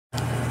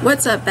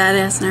What's up,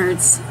 badass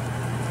nerds?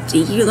 Do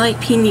you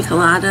like pina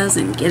coladas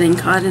and getting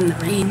caught in the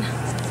rain?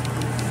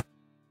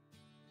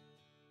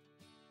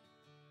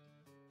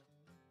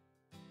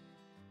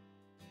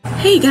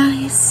 Hey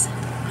guys,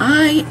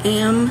 I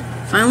am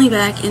finally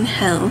back in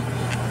hell.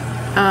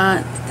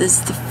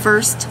 This is the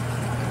first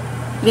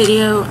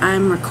video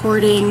I'm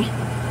recording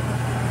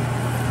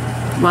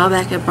while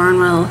back at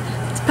Barnwell.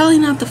 It's probably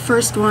not the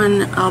first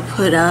one I'll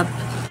put up.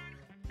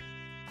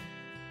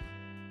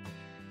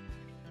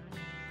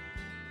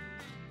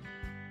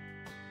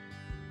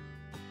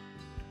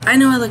 I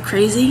know I look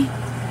crazy.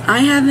 I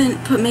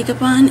haven't put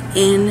makeup on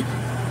in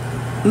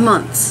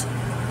months.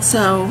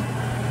 So,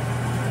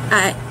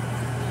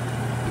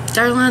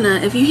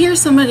 Darlana, if you hear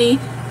somebody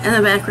in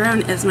the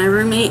background, it's my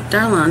roommate,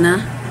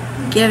 Darlana,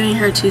 giving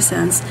her 2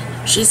 cents.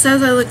 She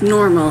says I look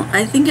normal.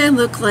 I think I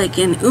look like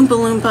an Oompa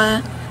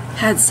Loompa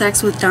had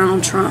sex with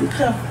Donald Trump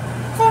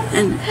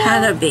and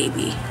had a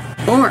baby.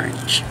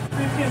 Orange.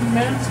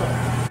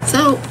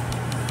 So,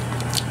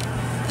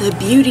 the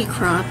Beauty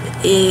Crop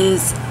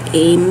is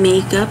a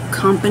makeup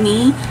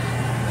company,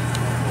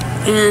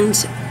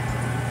 and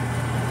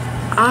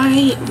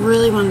I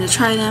really wanted to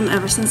try them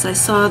ever since I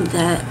saw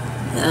that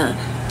the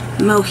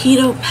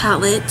Mojito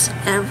palette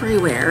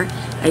everywhere.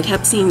 I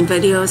kept seeing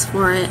videos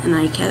for it and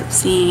I kept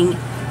seeing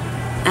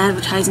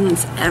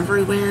advertisements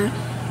everywhere.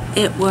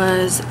 It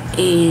was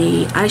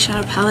a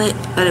eyeshadow palette,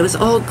 but it was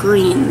all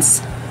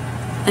greens,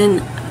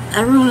 and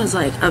everyone was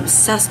like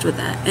obsessed with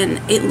that,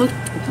 and it looked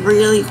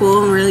really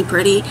cool and really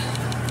pretty.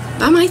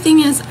 But my thing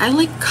is, I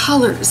like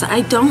colors.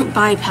 I don't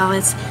buy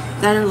palettes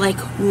that are like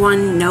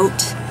one note.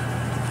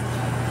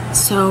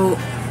 So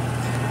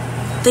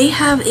they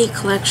have a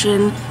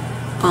collection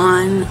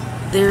on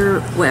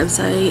their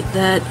website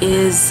that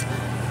is,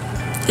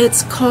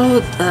 it's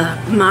called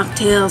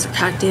mocktails or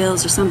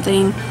cocktails or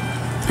something,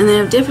 and they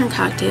have different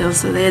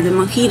cocktails. So they had the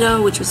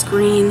Mojito, which was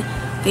green.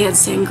 They had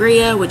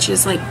Sangria, which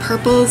is like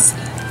purples.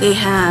 They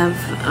have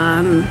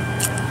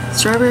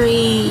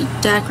Strawberry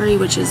Daiquiri,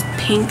 which is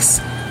pinks.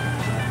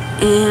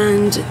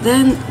 And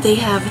then they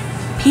have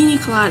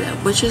Pinã Colada,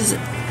 which is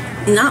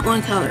not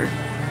one color.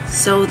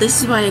 So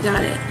this is why I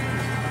got it.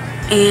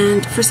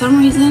 And for some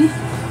reason,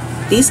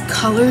 these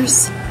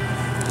colors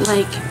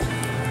like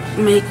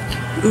make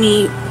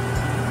me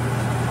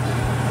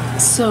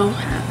so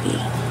happy.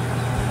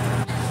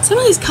 Some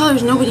of these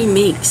colors nobody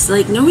makes.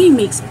 Like, nobody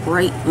makes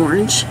bright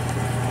orange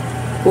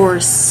or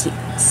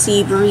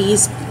sea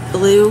breeze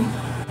blue.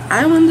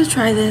 I wanted to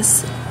try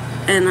this,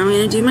 and I'm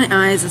going to do my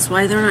eyes. That's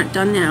why they're not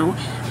done now.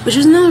 Which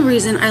is another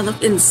reason I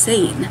look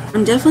insane.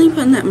 I'm definitely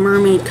putting that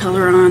mermaid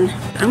color on.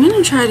 I'm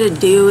gonna try to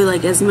do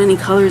like as many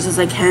colors as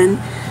I can.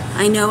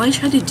 I know I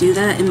tried to do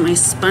that in my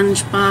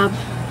SpongeBob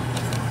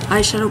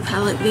eyeshadow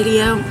palette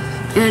video,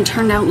 and it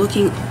turned out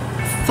looking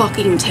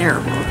fucking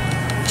terrible.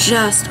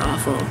 Just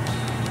awful.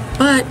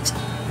 But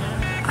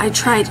I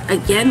tried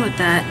again with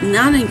that,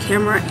 not on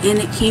camera, and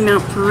it came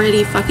out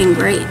pretty fucking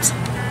great.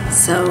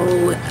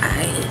 So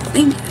I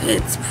think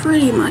it's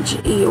pretty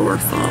much your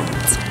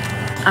fault.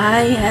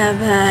 I have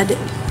had,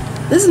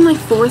 this is my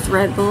 4th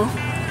Red Bull,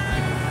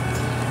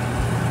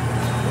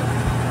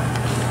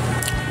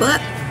 but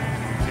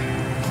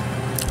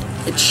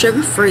it's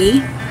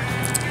sugar-free.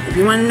 If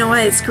you want to know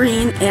why it's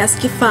green,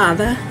 ask your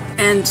father.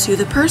 And to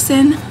the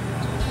person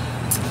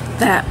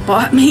that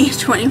bought me a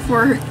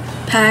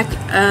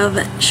 24-pack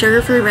of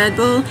sugar-free Red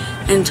Bull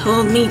and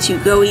told me to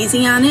go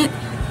easy on it,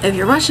 if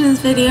you're watching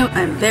this video,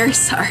 I'm very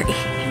sorry.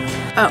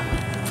 Oh,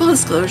 full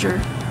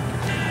disclosure.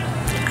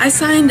 I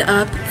signed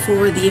up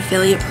for the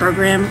affiliate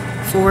program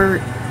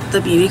for the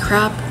Beauty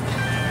Crop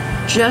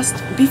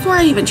just before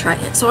I even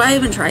tried it. So I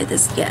haven't tried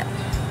this yet.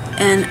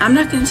 And I'm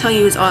not going to tell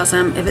you it's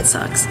awesome if it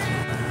sucks.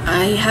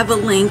 I have a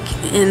link,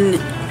 and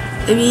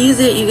if you use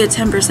it, you get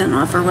 10%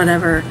 off or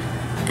whatever.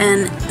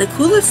 And the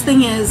coolest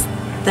thing is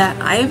that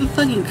I have a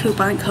fucking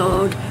coupon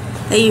code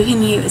that you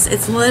can use.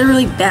 It's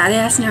literally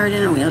badass nerd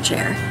in a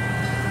wheelchair.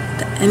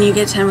 And you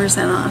get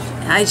 10% off.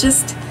 I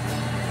just,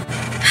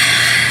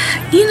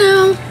 you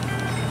know,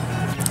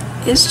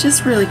 it's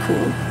just really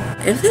cool.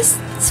 If this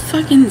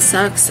fucking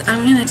sucks,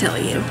 I'm gonna tell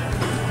you.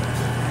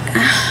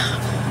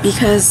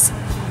 Because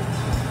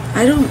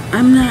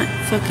I'm not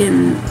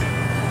fucking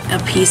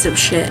a piece of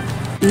shit.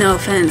 No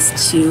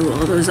offense to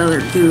all those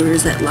other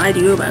gurus that lie to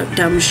you about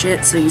dumb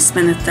shit so you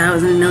spend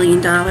 $1,000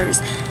 million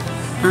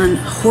on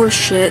horse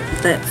shit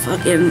that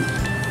fucking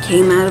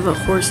came out of a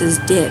horse's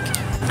dick.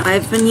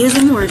 I've been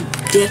using the word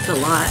dick a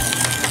lot.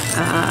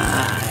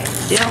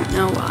 I don't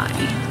know why.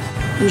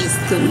 I'm just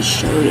gonna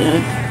show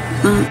you.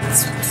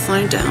 Let's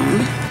slide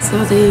down.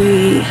 So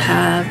they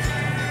have,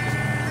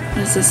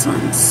 what is this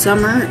one?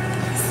 Summer.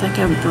 It's like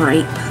a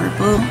bright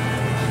purple.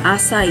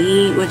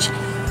 Acai, which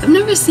I've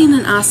never seen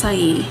an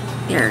acai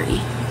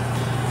berry.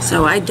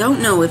 So I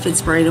don't know if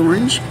it's bright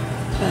orange,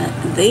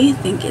 but they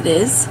think it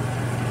is.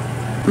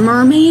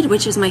 Mermaid,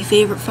 which is my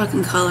favorite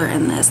fucking color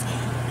in this.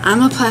 I'm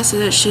gonna plaster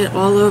that shit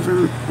all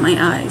over my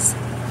eyes.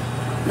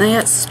 And I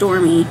got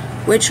Stormy,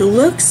 which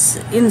looks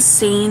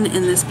insane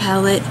in this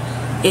palette.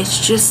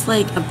 it's just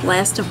like a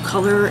blast of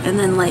color, and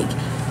then like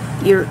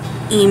your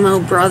emo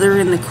brother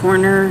in the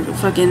corner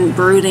fucking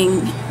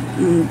brooding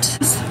and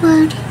what's the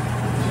word?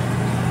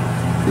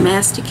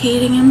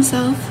 Masticating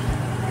himself.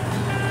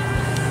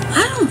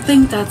 I don't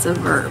think that's a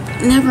verb.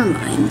 Never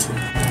mind.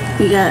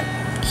 We got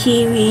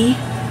kiwi,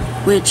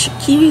 which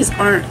kiwis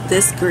aren't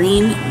this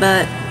green,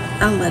 but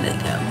I'll let it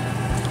go.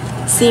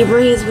 Sea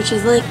breeze, which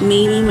is like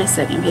maybe my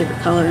second favorite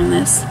color in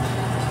this.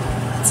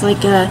 It's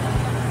like a,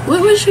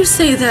 what would you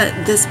say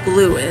that this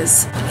blue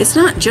is? It's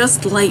not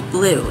just light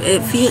blue.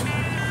 It feels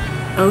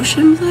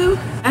ocean blue?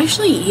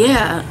 Actually,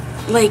 yeah.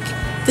 Like,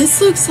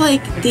 this looks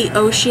like the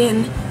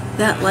ocean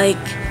that like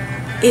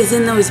is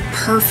in those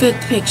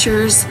perfect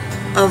pictures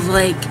of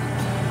like,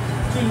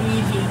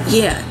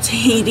 yeah,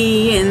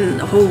 Tahiti and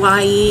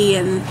Hawaii,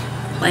 and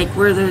like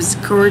where there's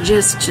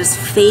gorgeous, just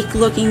fake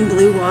looking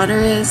blue water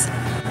is.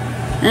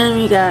 And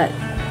we got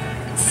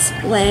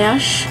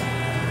Splash,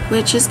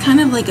 which is kind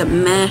of like a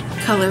meh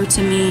color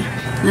to me.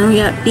 And then we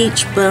got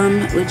Beach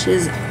Bum, which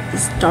is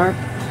this dark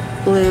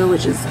blue,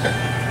 which is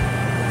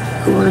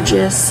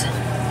gorgeous.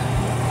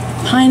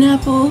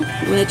 Pineapple,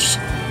 which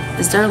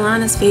is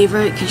Darlana's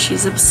favorite because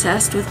she's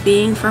obsessed with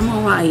being from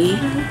Hawaii.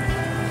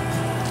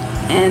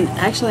 And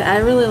actually, I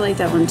really like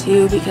that one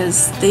too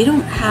because they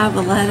don't have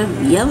a lot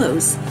of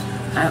yellows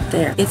out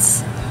there.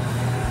 It's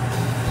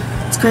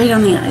great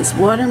on the eyes.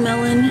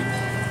 Watermelon,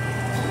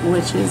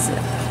 which is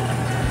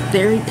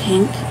very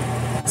pink.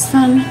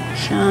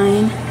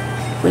 Sunshine,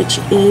 which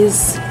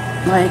is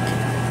like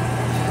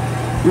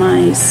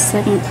my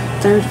second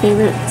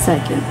favorite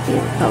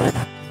color.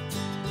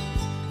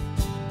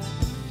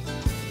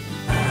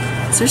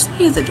 So there's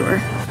somebody at the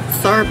door.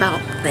 Sorry about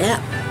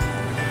that.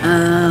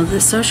 The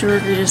social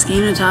worker just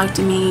came to talk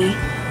to me,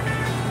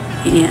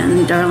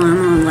 and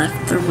Darlana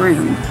left the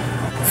room.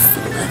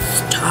 So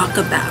let's talk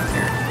about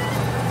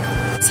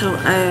her. So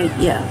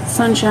yeah,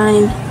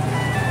 Sunshine,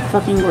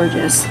 fucking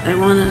gorgeous. I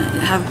want to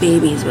have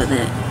babies with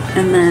it.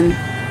 And then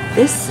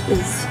this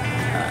is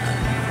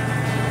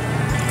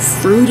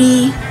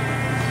fruity.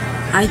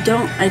 I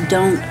don't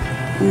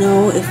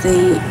know if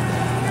they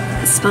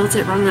spelled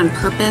it wrong on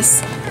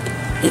purpose.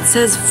 It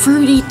says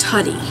Fruity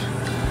Tutty.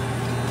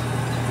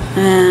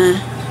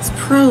 It's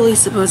probably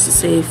supposed to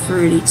say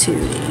Fruity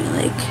Tooty,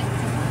 like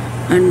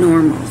a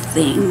normal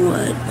thing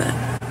would, but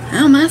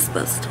how am I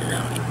supposed to know?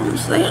 You know what I'm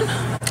saying?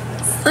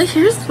 So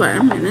here's what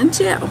I'm gonna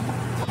do.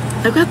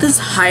 I've got this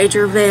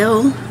Hydra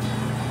Veil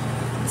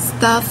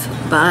stuff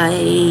by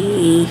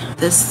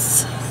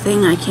this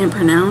thing I can't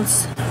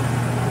pronounce.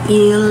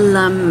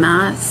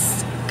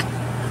 Ilamask.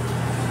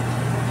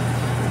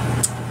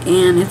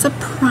 And it's a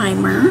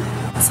primer.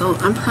 So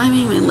I'm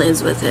priming my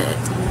lids with it.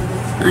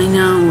 I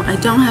know I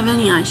don't have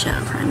any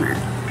eyeshadow primer,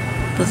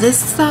 but this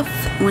stuff,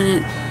 when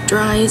it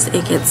dries,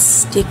 it gets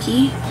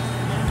sticky.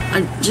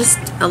 Just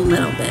a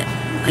little bit,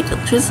 like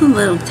just a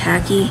little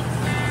tacky.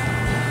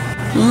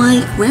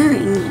 Like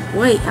wearing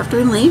white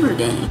after Labor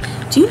Day.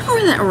 Do you know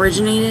where that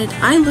originated?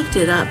 I looked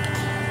it up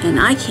and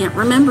I can't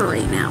remember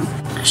right now.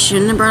 I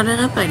shouldn't have brought it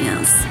up, I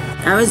guess.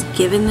 I was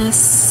given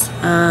this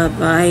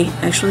by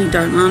actually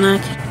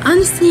Darlana.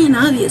 Honestly and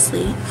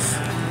obviously,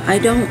 I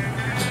don't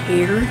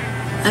care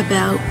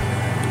about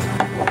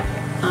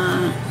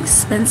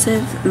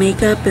expensive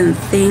makeup and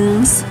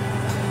things.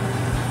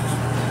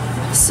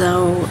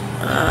 So,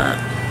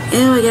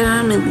 ew, I get it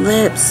on my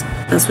lips.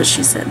 That's what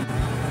she said.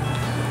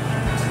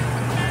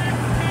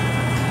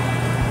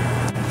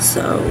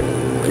 So,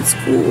 it's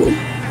cool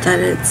that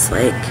it's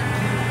like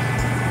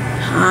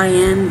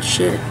high-end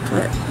shit,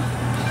 but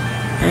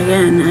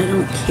again, I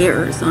don't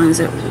care as long as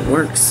it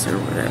works or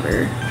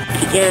whatever.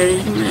 I get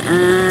it in my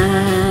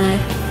eye.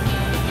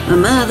 My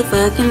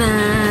motherfucking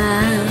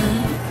eye.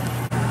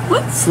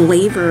 What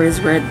flavor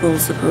is Red Bull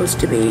supposed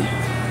to be?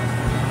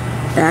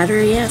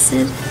 Battery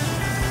acid?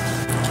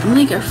 I'm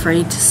like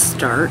afraid to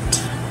start.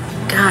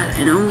 God,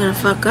 I know I'm gonna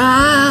fuck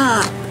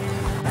up.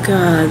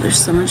 God,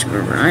 there's so much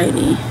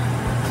variety.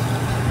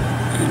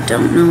 I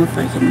don't know if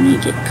I can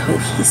make it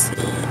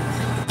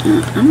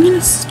cohesive. I'm gonna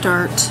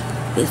start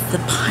with the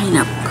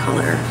pineapple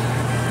color.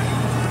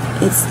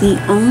 It's the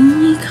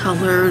only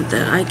color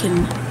that I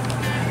can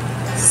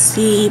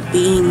see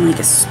being like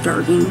a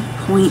starting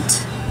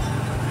point.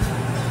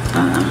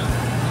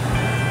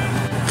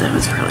 That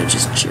was probably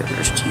just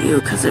gibberish to you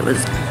because it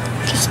was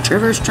just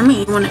gibberish to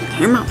me when it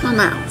came out my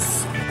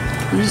mouth.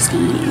 I'm just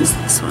gonna use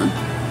this one.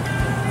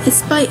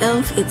 It's by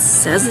e.l.f. It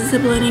says it's a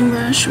blending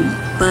brush,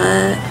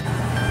 but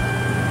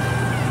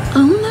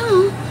oh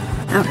no.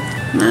 Okay,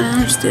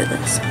 I'll just do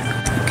this.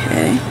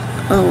 Okay.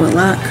 Oh, a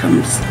lot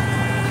comes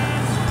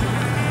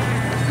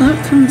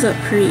up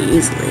pretty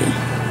easily.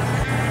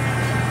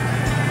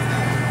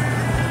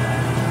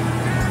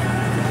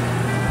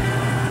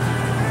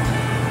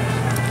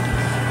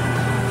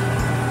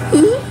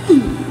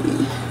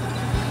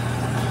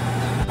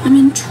 I'm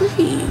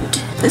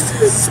intrigued. This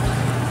is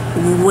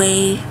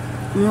way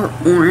more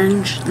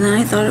orange than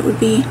I thought it would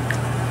be.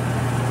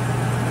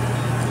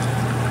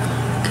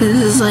 Because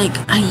this is like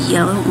a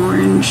yellow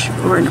orange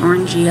or an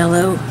orange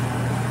yellow.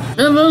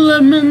 Never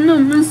let me no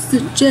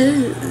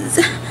messages.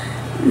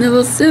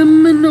 Never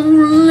send me no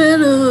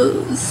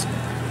letters.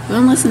 I've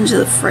been listening to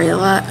the Fray a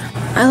lot.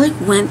 I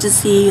like went to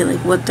see like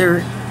what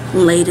their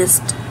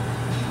latest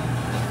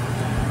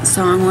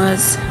song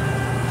was.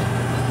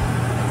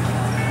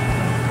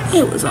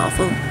 It was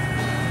awful.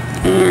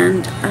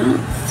 And I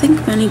don't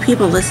think many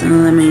people listen to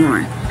them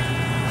anymore.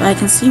 But I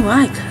can see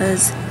why,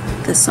 because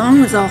the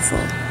song was awful.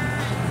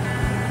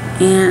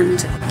 And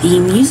the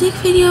music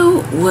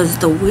video was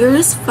the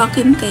weirdest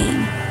fucking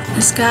thing.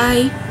 This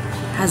guy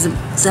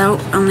is out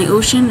on the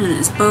ocean in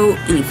his boat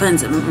and he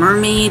finds a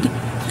mermaid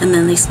and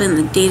then they spend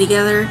the day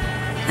together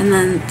and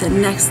then the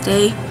next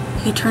day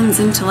he turns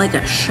into like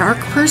a shark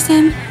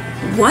person.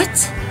 What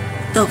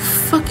the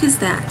fuck is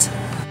that?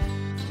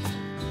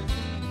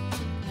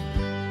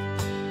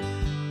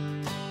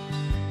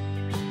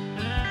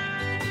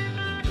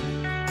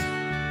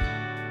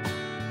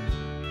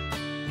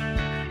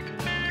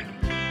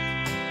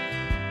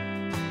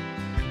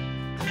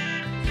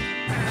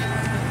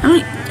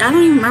 I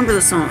don't even remember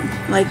the song.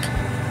 Like,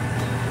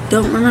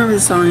 don't remember the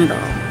song at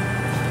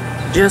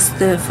all. Just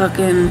the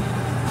fucking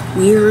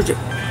weird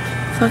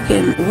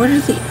fucking, what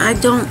are the, I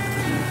don't,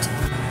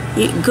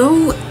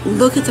 go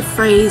look at the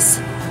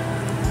Fray's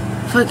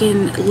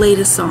fucking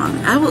latest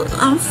song.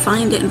 I'll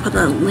find it and put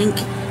a link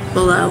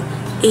below.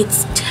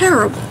 It's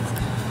terrible.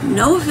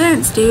 No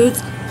offense,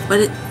 dudes, but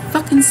it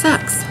fucking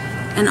sucks.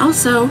 And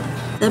also,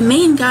 the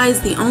main guy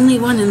is the only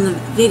one in the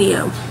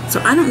video. So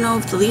I don't know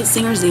if the lead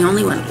singer is the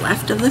only one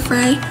left of the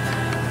Fray.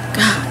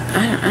 God,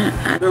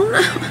 I don't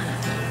know.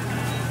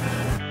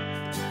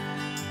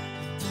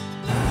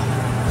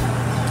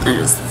 I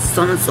just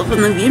saw myself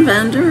in the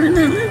viewfinder and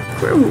I'm like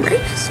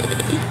crazy.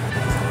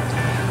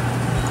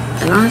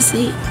 But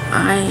honestly,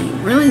 I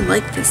really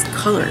like this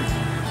color.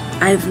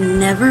 I've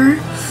never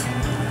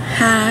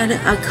had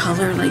a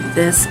color like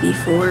this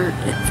before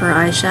for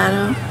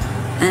eyeshadow.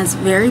 And it's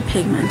very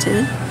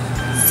pigmented.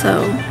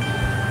 So,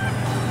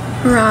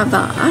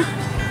 brava.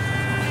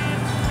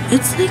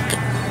 It's like,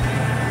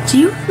 do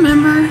you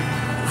remember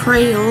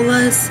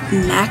Crayola's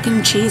mac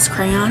and cheese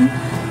crayon?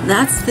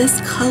 That's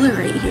this color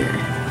right here.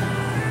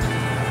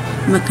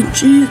 Mac and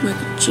cheese,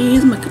 mac and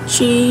cheese, mac and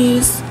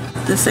cheese.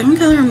 The second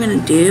color I'm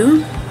gonna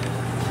do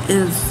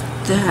is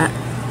that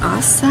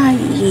acai,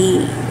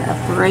 that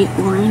bright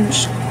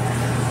orange.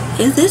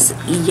 Is this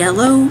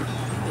yellow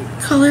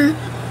color?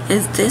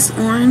 Is this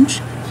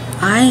orange?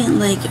 I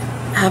like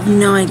have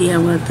no idea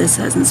what this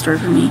has in store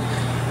for me.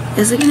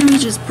 Is it gonna be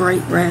just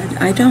bright red?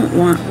 I don't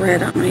want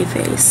red on my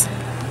face.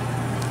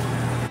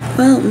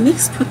 Well,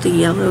 mixed with the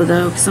yellow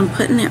though, because I'm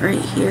putting it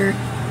right here.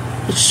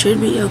 It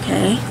should be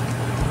okay.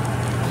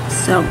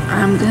 So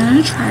I'm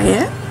gonna try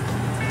it.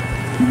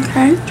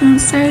 Okay, don't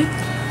say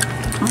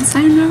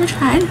I never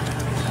tried.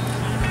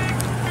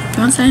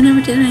 Don't say I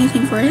never did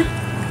anything for you.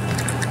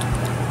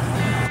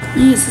 I'm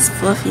gonna use this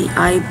fluffy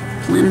eye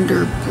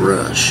blender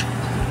brush.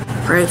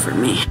 Pray for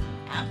me.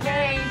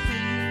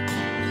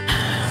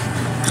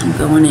 I'm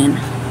going in.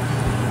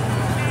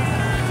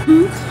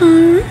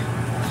 Okay.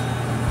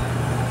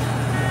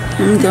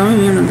 I'm going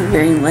in with a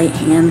very light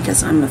hand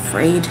because I'm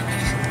afraid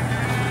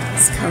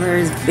this color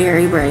is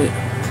very bright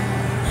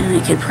and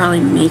it could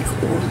probably make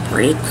or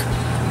break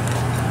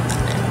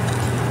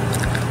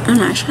an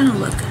eyeshadow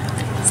look.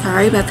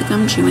 Sorry about the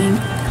gum chewing.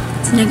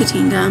 It's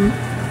nicotine gum.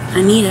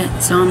 I need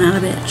it so I'm not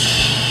a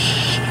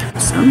bitch.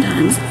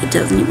 Sometimes it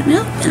doesn't even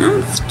help and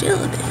I'm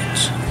still a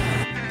bitch.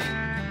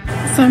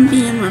 If I'm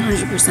being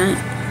 100%,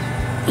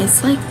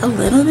 it's like a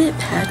little bit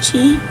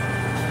patchy,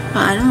 but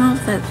I don't know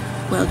if that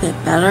will get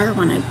better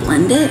when I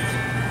blend it.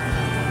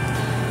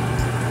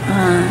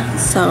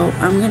 So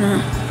I'm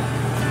gonna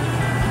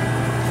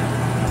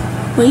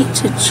wait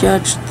to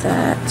judge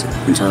that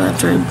until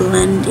after I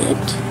blend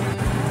it.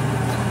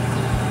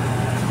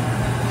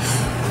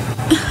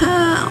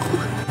 Ow.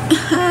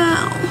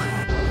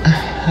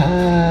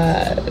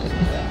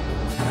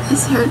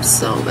 This hurts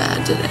so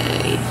bad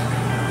today.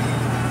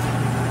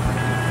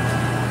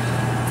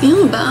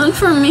 Feel bad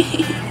for me.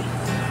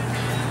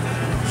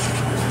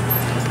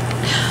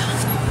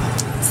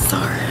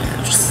 Sorry,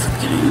 I'm just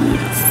getting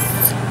this.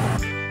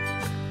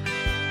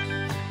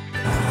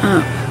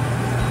 Oh.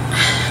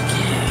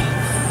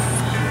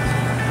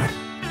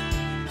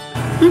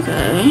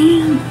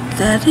 Okay,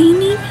 that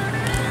ain't even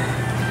bad.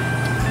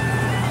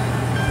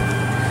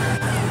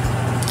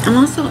 I'm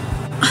also,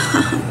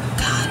 oh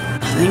god,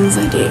 things I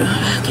do.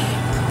 Okay.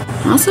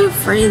 I'm also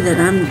afraid that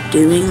I'm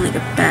doing like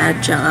a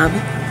bad job.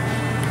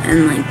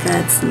 And like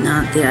that's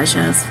not the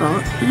eyeshadow's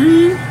fault, you know what I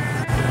mean?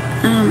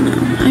 I don't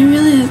know. I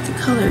really like the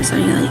colors. I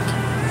like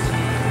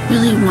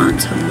really want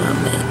to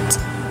love it.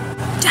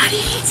 Daddy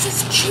needs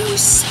his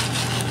juice.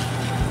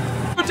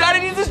 Daddy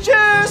needs his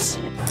juice.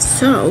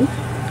 So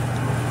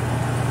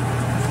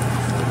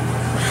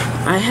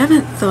I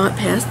haven't thought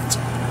past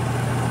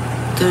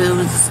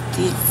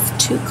these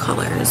two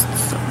colors.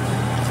 So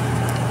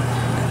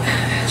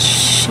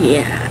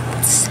shit.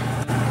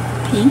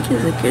 Pink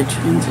is a good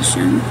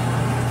transition.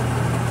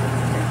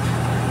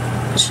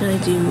 Should I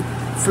do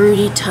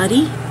Fruity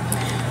Tutty?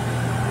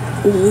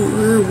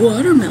 or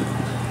watermelon.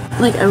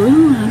 Like, I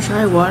really want to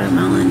try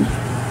watermelon,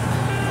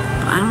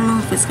 but I don't know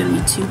if it's gonna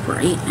be too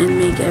bright and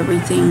make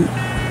everything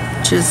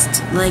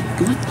just like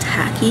look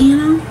tacky, you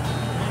know?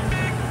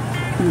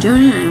 I'm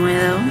doing it anyway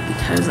though,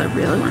 because I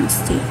really want to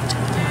see it.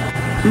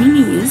 I'm gonna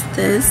use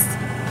this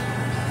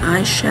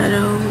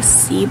eyeshadow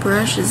C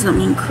brush. Does that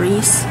mean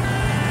crease?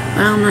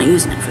 Well, I'm not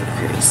using it for the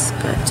crease,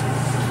 but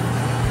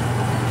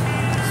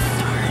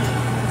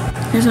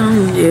here's what I'm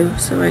gonna do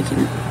so I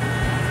can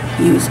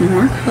use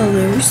more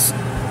colors.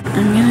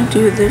 I'm gonna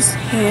do this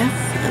half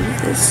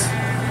of this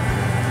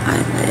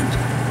eyelid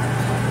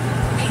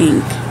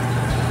pink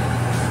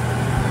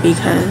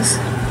because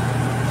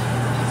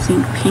I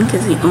think pink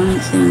is the only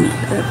thing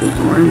that the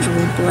orange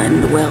will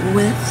blend well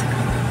with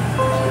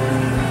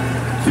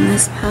in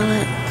this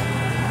palette.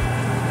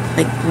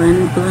 Like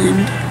blend.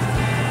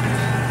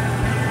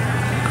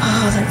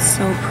 Oh, that's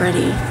so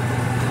pretty.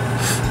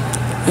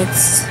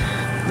 It's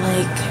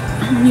like,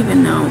 I don't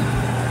even know,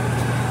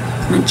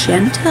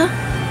 magenta?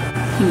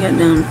 I got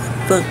down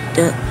fucked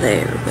up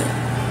there, but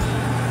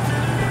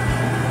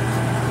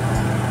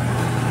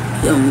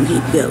gonna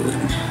keep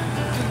going.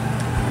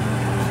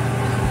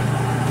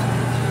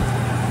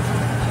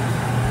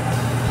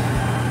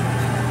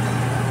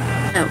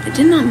 Oh, I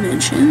did not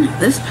mention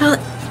this palette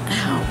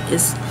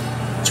is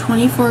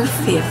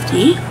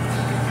 $24.50,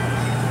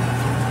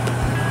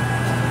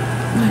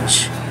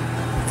 which,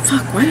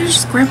 fuck, why did I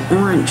just grab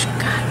orange?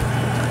 God,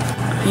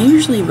 I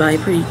usually buy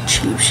pretty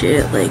cheap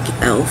shit like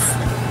Elf.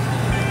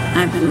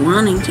 I've been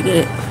wanting to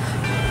get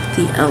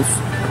the Elf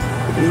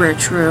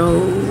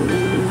retro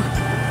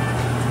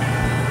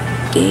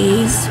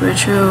days,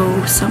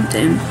 retro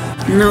something.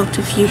 Note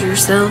to future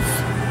self,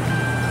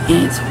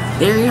 and it's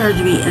very hard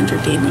to be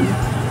entertaining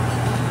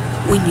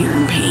when you're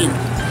in pain.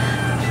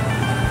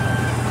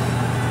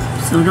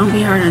 So don't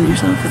be hard on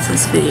yourself if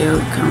this video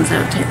comes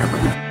out terrible.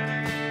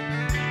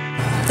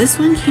 This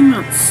one came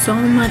out so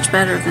much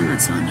better than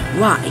this one.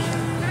 Why?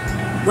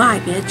 Why,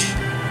 bitch?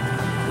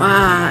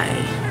 Why?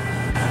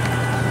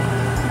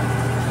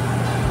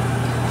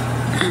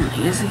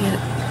 I guess I gotta...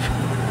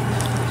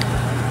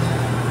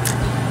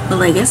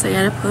 Well, I guess I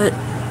gotta put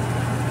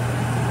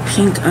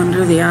pink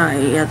under the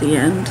eye at the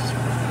end.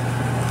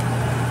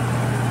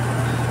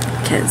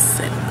 Because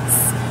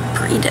it's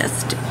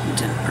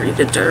predestined and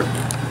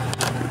predetermined.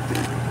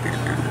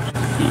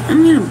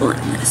 I'm gonna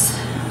blend this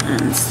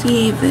and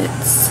see if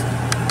it's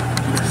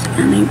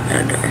any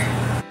better.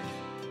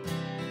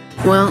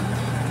 Well,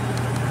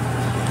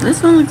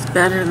 this one looks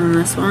better than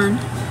this one.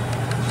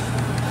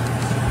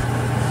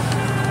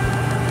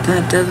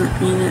 That doesn't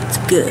mean it's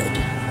good.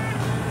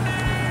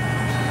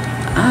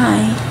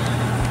 I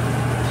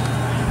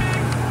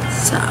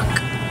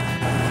suck.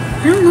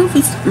 I don't know if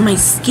it's my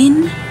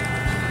skin.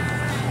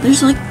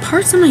 There's like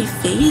parts of my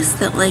face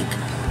that like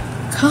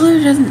color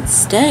doesn't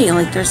stay.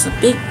 Like there's a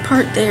big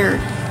part there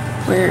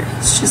where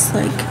it's just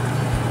like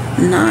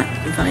not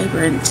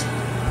vibrant.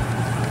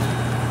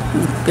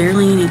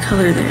 Barely any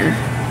color there.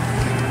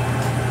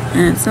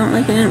 And it's not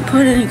like I didn't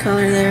put any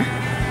color there.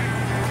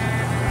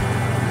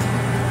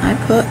 I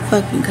put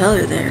fucking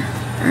color there,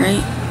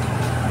 alright?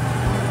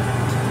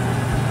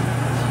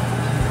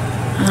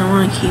 I don't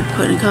want to keep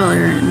putting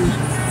color and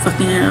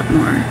fucking it up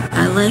more.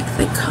 I like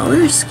the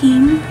color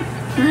scheme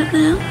right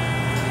now.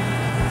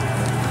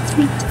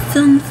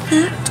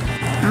 Sunset.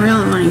 I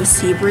really want to use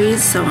Sea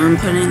Breeze, so I'm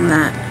putting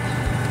that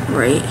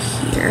right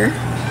here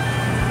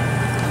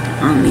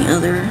on the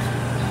other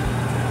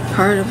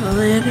part of the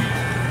lid.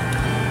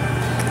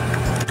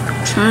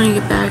 I'm trying to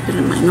get back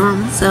into my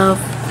normal self,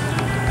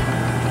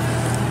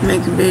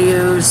 making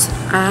videos.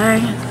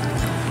 I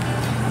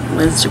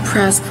was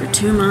depressed for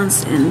 2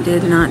 months and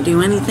did not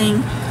do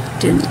anything,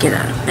 didn't get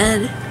out of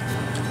bed,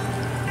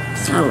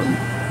 so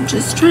I'm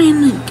just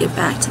trying to get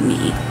back to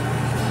me.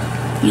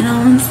 You know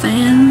what I'm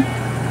saying?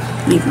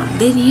 Make my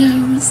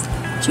videos,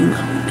 do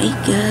my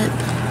makeup,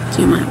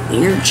 do my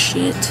weird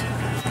shit.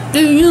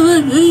 I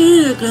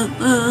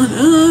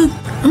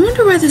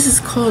wonder why this is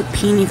called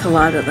Pinã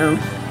Colada though.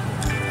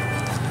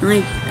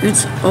 Like,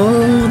 it's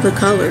all the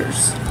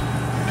colors.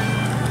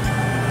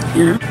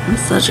 You know? I'm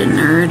such a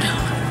nerd.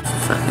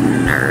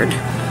 Fucking nerd.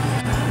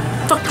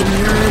 Fucking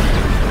nerd.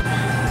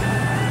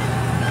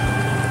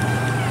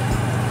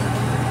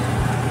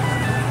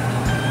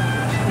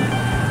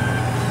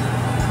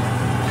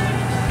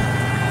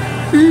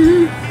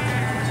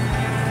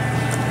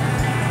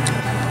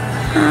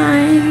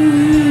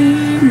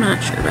 I'm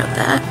not sure about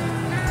that.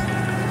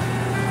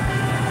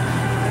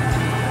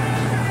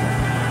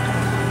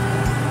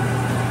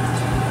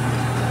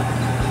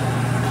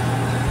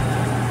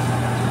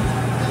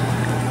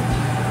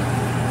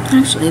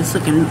 Actually, it's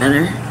looking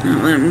better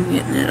now that I'm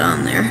getting it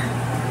on there.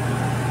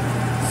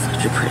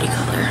 Such a pretty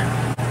color.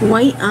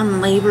 White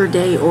on Labor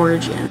Day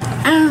origin.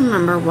 I don't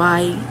remember why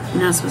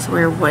you're not supposed to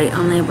wear white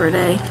on Labor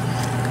Day.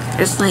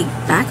 It's like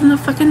back in the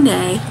fucking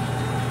day,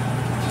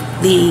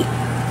 the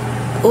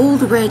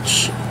old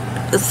rich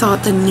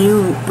thought the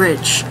new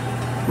rich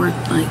were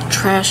like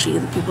trashy.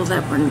 The people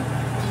that were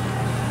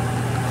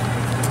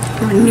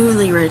were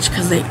newly rich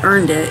because they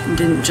earned it and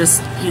didn't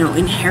just, you know,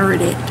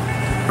 inherit it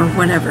or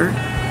whatever.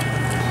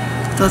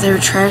 Thought they were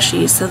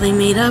trashy, so they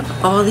made up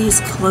all these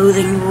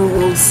clothing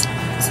rules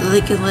so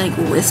they could like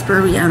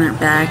whisper behind their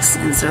backs,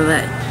 and so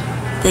that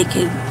they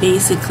could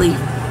basically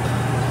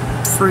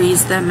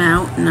freeze them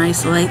out and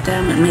isolate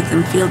them and make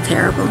them feel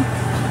terrible.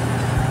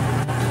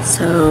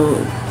 So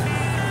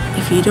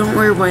if you don't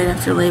wear white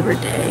after Labor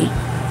Day,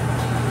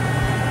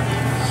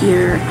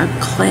 you're a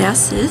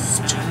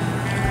classist,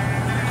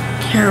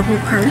 terrible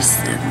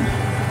person.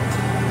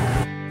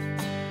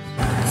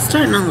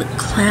 Starting to look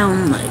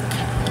clown-like.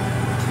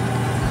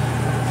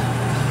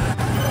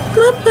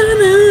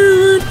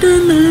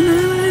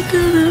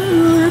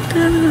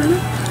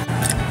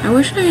 I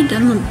wish I had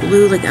done the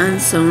blue like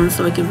unsewn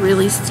so I could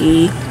really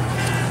see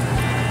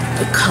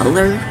the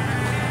color,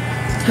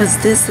 because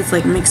this is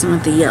like mixing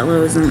with the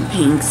yellows and the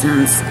pinks,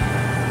 and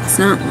it's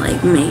not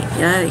like me.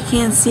 I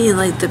can't see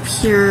like the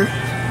pure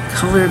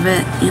color of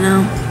it, you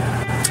know,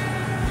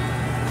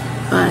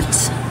 but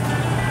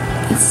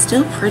it's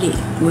still pretty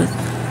with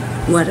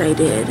what I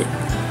did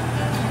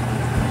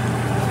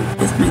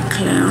with my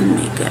clown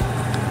makeup.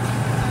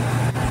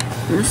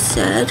 I'm a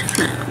sad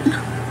clown.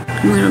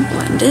 I'm gonna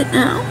blend it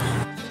now.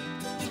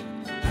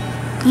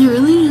 It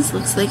really just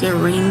looks like a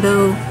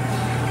rainbow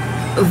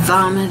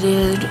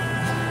vomited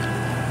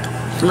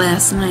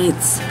last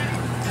night's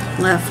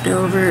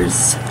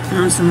leftovers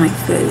onto my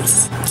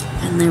face,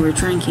 and they were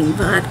drinking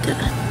vodka.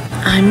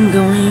 I'm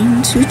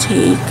going to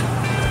take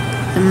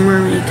the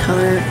mermaid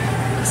color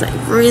because I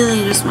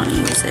really just want to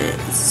use it.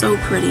 It's so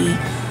pretty,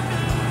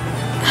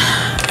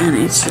 and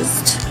it's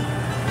just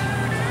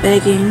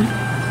begging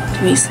to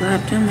be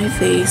slapped on my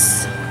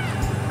face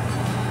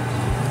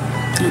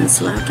and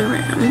slapped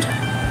around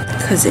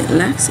because it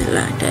likes it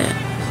like that.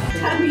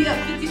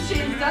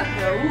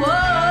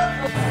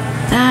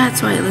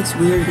 That's why it looks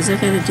weird, because I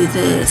gotta do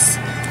this.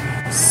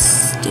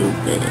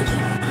 Stupid.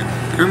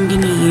 I'm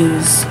gonna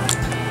use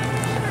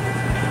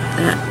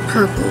that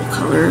purple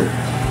color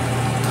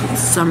called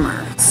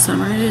Summer.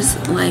 Summer is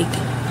like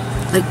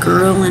the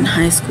girl in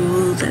high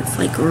school that's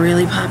like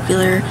really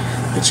popular,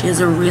 but she has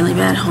a really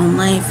bad home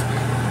life,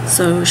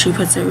 so she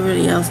puts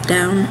everybody else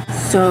down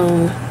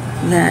so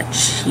that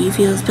she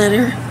feels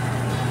better.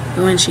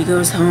 But when she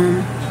goes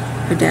home,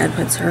 her dad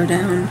puts her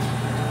down,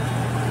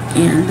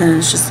 and then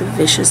it's just a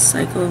vicious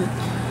cycle.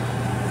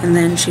 And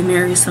then she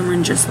marries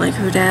someone just like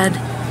her dad,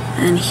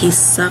 and he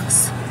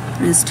sucks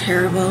and is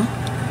terrible,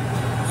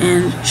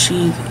 and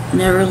she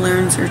never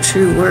learns her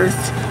true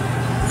worth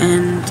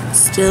and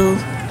still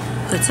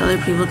puts other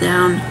people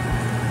down.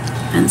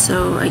 And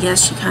so I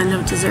guess she kind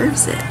of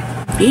deserves it.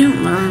 If you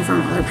don't learn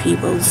from other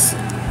people's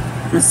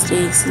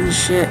mistakes and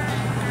shit,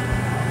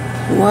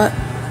 what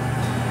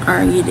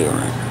are you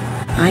doing?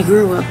 I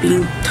grew up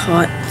being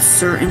taught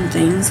certain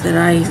things that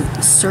I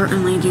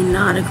certainly do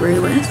not agree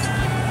with.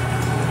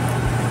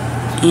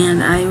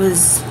 And I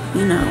was,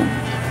 you know,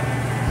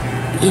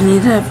 you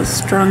need to have a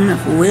strong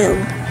enough will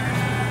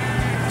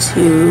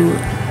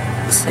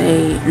to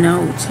say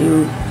no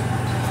to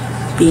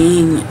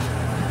being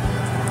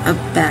a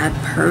bad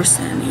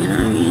person, you know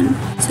what I mean?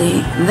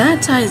 See,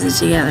 that ties it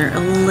together a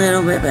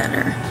little bit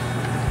better.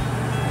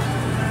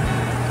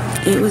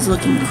 It was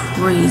looking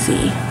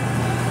crazy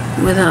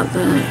without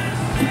the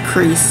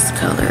crease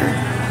color.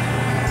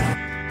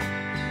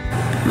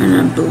 I'm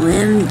gonna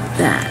blend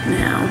that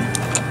now.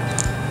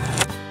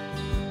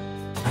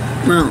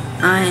 Well,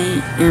 I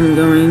am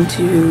going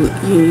to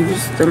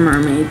use the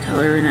mermaid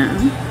color now.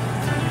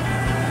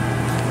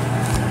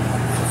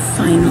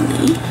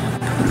 Finally,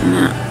 putting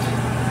that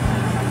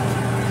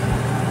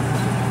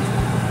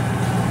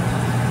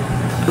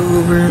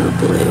over the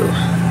blue.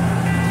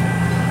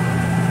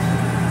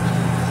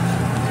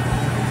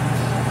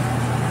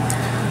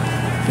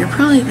 You're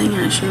probably thinking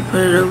I should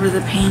put it over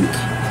the pink,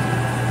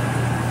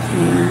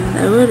 and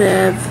I would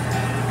have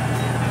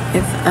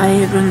if I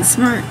had been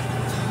smart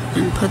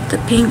and put the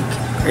pink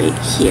right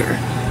here,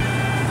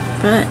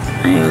 but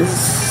I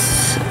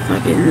was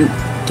fucking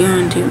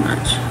doing too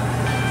much.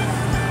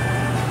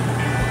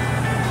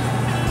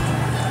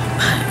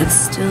 But it's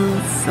still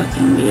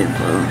fucking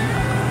beautiful.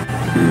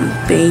 I'm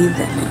gonna bathe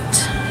in it.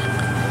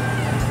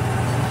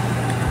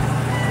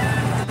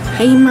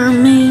 Hey,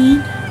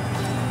 mermaid.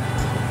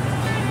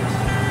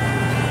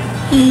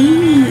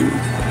 Hey,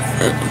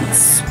 fucking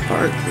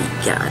sparkly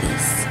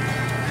goddess.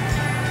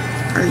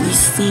 Are you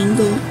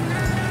single?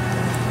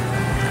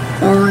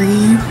 Or are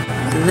you?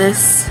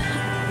 This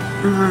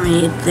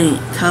mermaid thing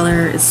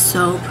color is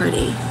so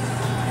pretty.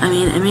 I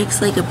mean, it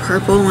makes like a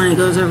purple when it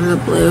goes over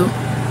the blue,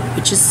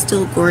 which is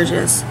still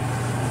gorgeous.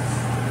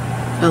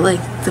 But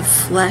like the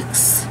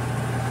flecks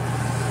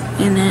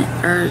in it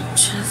are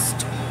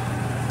just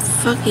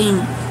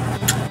fucking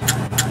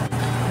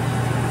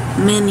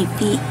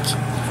magnifique.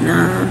 You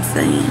know what I'm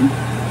saying?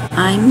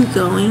 I'm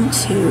going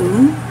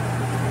to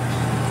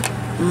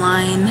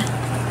line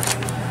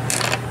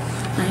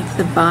like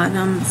the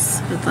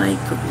bottoms with like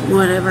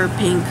whatever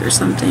pink or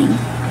something,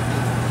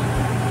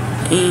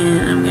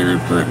 and I'm gonna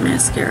put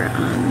mascara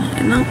on,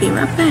 and I'll be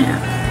right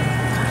back.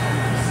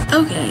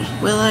 Okay,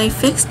 well, I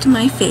fixed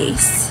my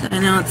face. I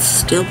know it's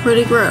still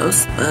pretty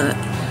gross, but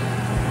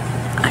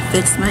I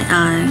fixed my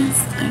eyes.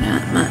 I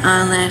got my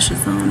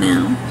eyelashes on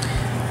now.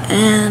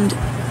 And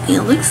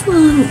it looks a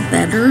little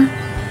better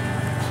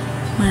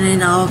when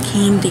it all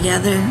came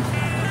together.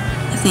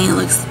 I think it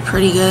looks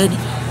pretty good.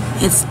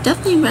 It's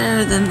definitely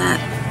better than that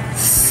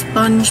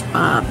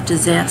SpongeBob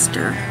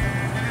disaster.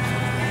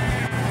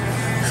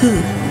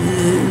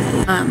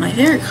 My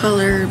favorite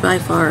color by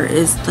far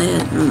is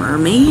the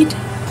mermaid.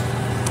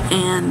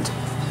 And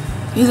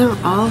these are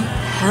all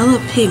hella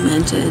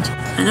pigmented.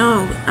 I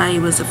know I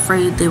was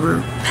afraid they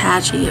were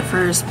patchy at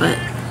first, but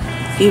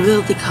if you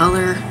build the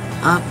color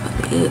up,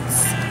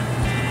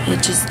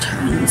 it just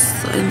turns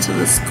into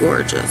this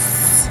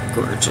gorgeous,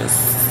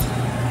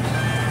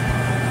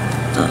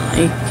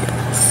 like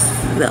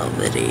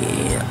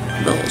velvety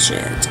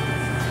bullshit.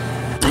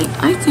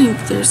 I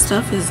think their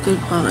stuff is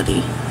good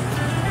quality.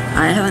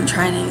 I haven't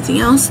tried anything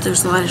else.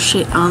 There's a lot of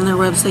shit on their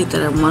website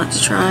that I want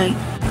to try.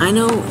 I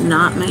know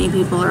not many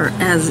people are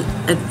as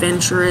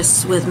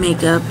adventurous with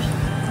makeup,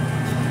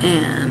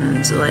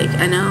 and like,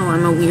 I know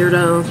I'm a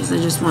weirdo because I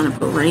just want to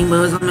put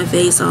rainbows on my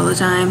face all the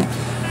time,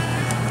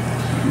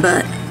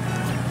 but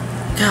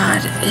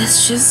God,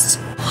 it's just,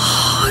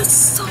 oh, it's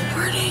so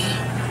pretty.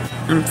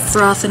 I'm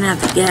frothing at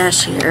the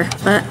gash here,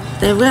 but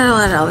they've got a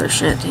lot of other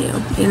shit too,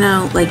 you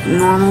know, like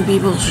normal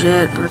people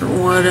shit or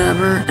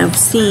whatever. I've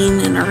seen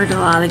and heard a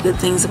lot of good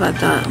things about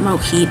the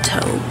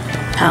Mojito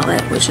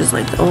palette, which is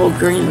like the old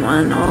green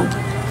one, all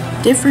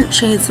different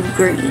shades of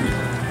green.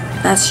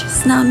 That's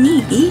just not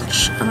me,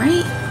 beach,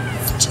 alright?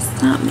 It's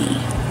just not me.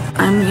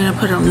 I'm gonna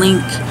put a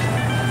link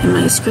in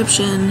my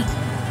description.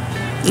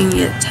 You can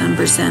get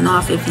 10%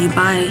 off if you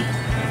buy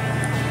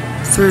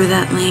through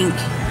that link,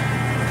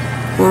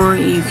 or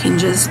you can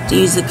just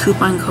use the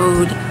coupon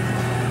code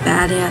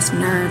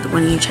BADASSNERD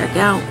when you check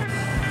out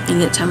and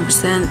get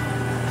 10%.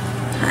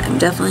 I'm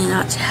definitely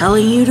not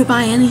telling you to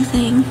buy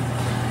anything.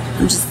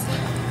 I'm just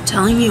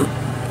telling you,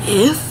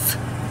 if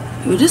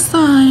you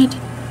decide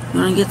you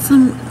want to get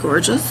some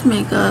gorgeous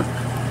makeup,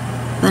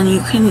 then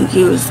you can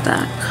use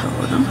that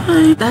code,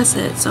 okay? That's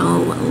it. So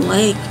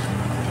like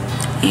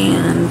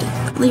and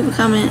leave a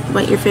comment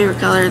what your favorite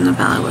color in the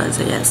palette was,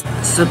 I guess.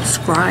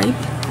 Subscribe,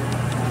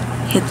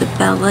 hit the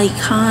bell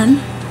icon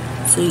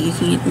so you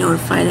can get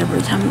notified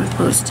every time we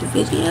post a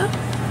video.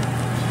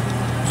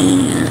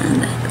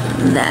 And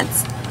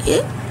that's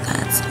it.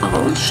 That's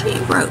all she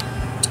wrote.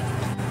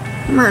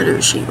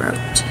 Murder, she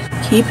wrote.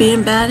 Keep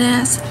being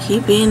badass,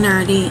 keep being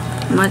nerdy.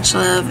 Much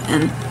love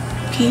and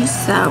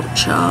peace out,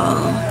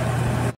 y'all.